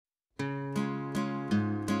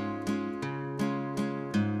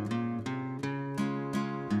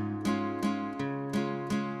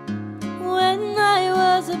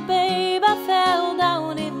a babe, I fell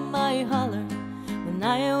down in my holler. When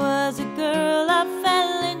I was a girl, I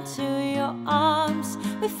fell into your arms.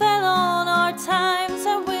 We fell on our times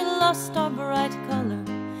and we lost our bright color.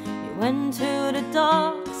 You went to the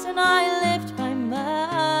dogs and I lived by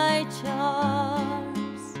my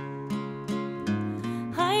charms.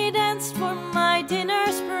 I danced for my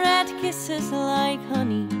dinner, spread kisses like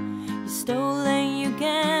honey. You stole and you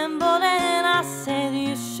gambled and I said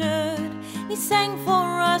you should. We sang for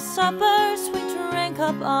our suppers, we drank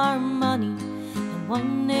up our money. And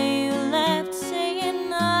one day you left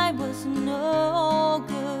saying I was no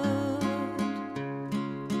good.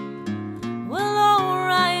 Well,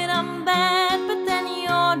 alright, I'm bad, but then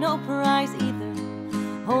you're no prize either.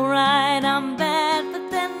 Alright, I'm bad, but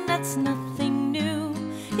then that's nothing new.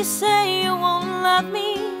 You say you won't love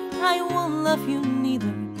me, I won't love you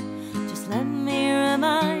neither. Just let me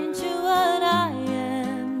remind you what I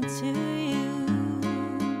am to you.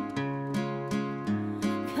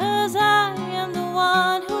 'Cause I am the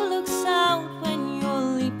one who looks out when you're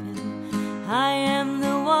leaping. I am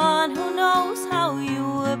the one who knows how you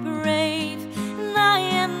were brave. And I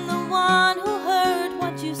am the one who heard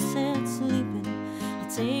what you said sleeping. I'll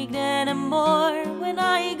take that and more when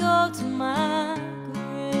I go to my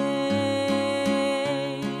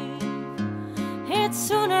It's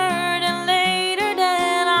sooner than later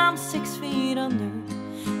that I'm 6 feet under.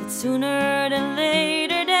 It's sooner than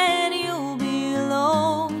later that you'll be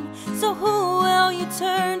alone. So who will you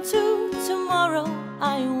turn to tomorrow,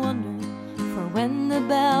 I wonder? For when the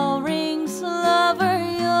bell rings, lover,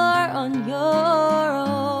 you're on your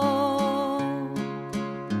own.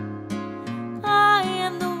 I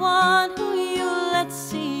am the one who you let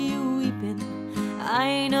see you weeping.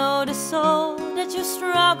 I know the soul that you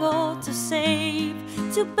struggle to save.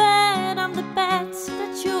 Too bad I'm the bats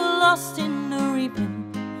that you lost in the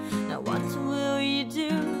reaping. Now what will you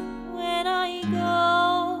do when I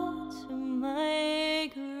go to my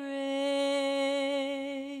grave?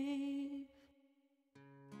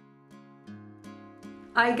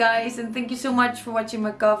 Hi guys, and thank you so much for watching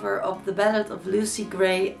my cover of The Ballad of Lucy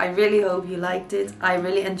Gray. I really hope you liked it. I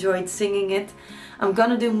really enjoyed singing it. I'm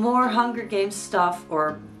gonna do more Hunger Games stuff,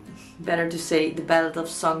 or better to say The Ballad of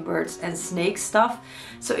Songbirds and Snake stuff.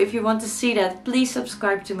 So if you want to see that, please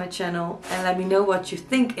subscribe to my channel and let me know what you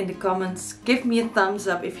think in the comments. Give me a thumbs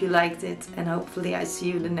up if you liked it, and hopefully I see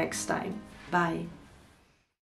you the next time. Bye.